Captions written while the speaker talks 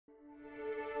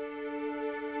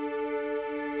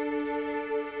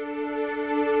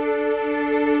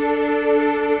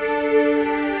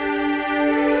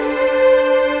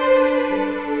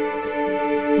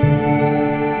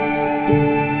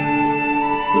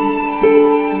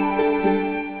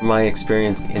my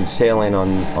experience in sailing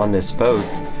on this boat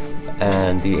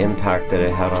and the impact that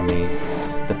it had on me,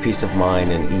 the peace of mind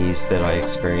and ease that I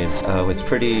experienced was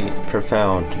pretty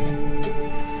profound.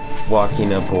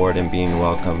 Walking aboard and being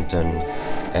welcomed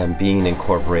and being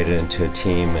incorporated into a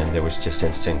team, and there was just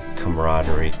instant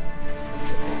camaraderie.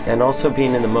 And also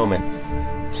being in the moment,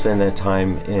 spend that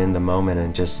time in the moment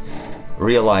and just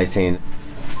realizing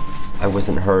I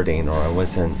wasn't hurting or I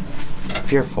wasn't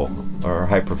fearful or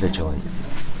hypervigilant.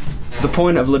 The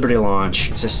point of Liberty Launch,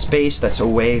 it's a space that's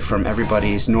away from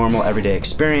everybody's normal everyday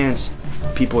experience,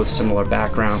 people with similar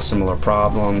backgrounds, similar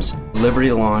problems.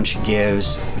 Liberty Launch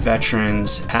gives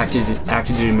veterans, active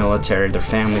duty military, their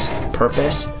families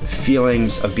purpose,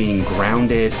 feelings of being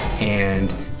grounded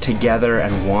and together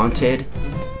and wanted.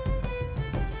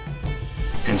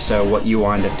 And so what you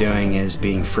wind up doing is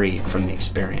being freed from the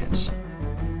experience.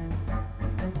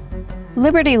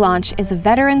 Liberty Launch is a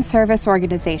veteran service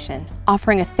organization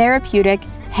offering a therapeutic,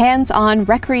 hands-on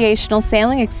recreational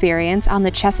sailing experience on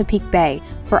the Chesapeake Bay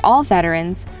for all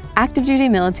veterans, active duty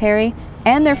military,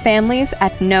 and their families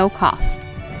at no cost.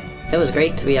 It was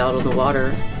great to be out on the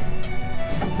water.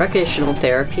 Recreational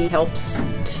therapy helps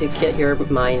to get your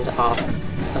mind off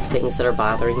of things that are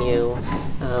bothering you,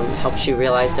 helps you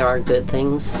realize there are good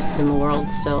things in the world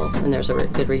still, and there's a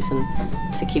good reason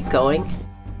to keep going.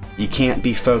 You can't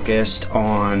be focused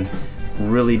on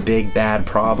really big bad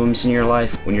problems in your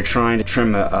life. When you're trying to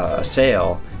trim a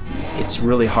sail, it's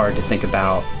really hard to think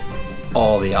about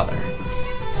all the other.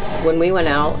 When we went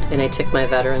out and I took my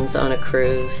veterans on a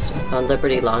cruise on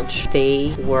Liberty Launch,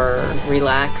 they were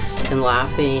relaxed and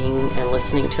laughing and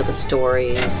listening to the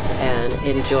stories and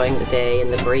enjoying the day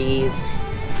and the breeze.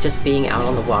 Just being out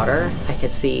on the water, I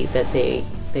could see that they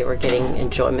were getting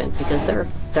enjoyment because they're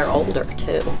older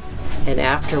too. And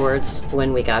afterwards,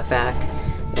 when we got back,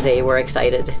 they were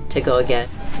excited to go again.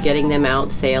 Getting them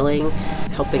out sailing,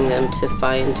 helping them to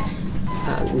find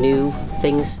new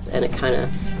things, and it kind of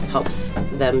helps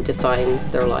them define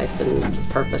their life and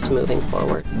purpose moving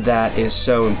forward. That is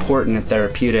so important and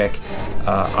therapeutic,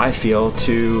 I feel,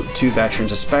 to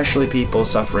veterans, especially people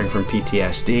suffering from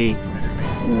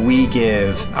PTSD. We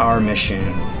give our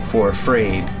mission for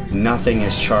free. Nothing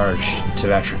is charged to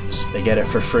veterans. They get it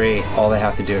for free. All they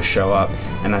have to do is show up,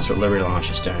 and that's what Liberty Launch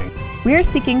is doing. We are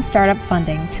seeking startup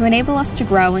funding to enable us to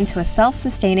grow into a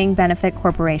self-sustaining benefit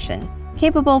corporation,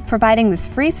 capable of providing this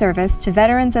free service to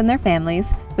veterans and their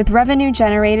families with revenue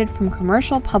generated from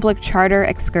commercial public charter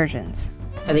excursions.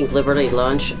 I think Liberty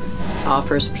Launch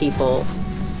offers people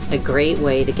a great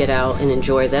way to get out and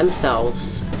enjoy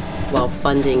themselves while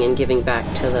funding and giving back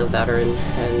to the veteran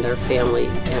and their family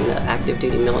and the active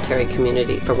duty military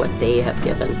community for what they have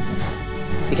given.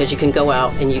 Because you can go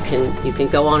out and you can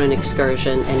go on an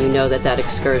excursion, and you know that that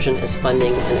excursion is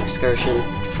funding an excursion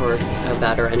for a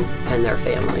veteran and their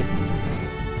family.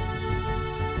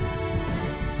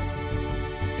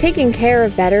 Taking care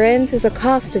of veterans is a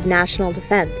cost of national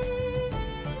defense.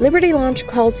 Liberty Launch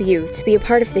calls you to be a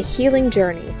part of the healing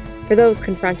journey for those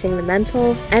confronting the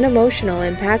mental and emotional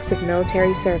impacts of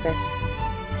military service.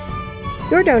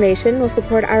 Your donation will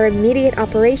support our immediate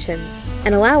operations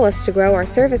and allow us to grow our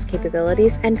service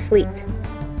capabilities and fleet.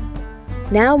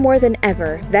 Now more than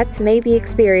ever, vets may be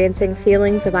experiencing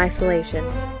feelings of isolation.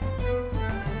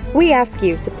 We ask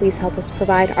you to please help us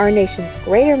provide our nation's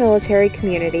greater military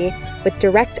community with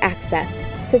direct access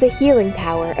to the healing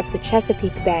power of the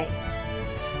Chesapeake Bay.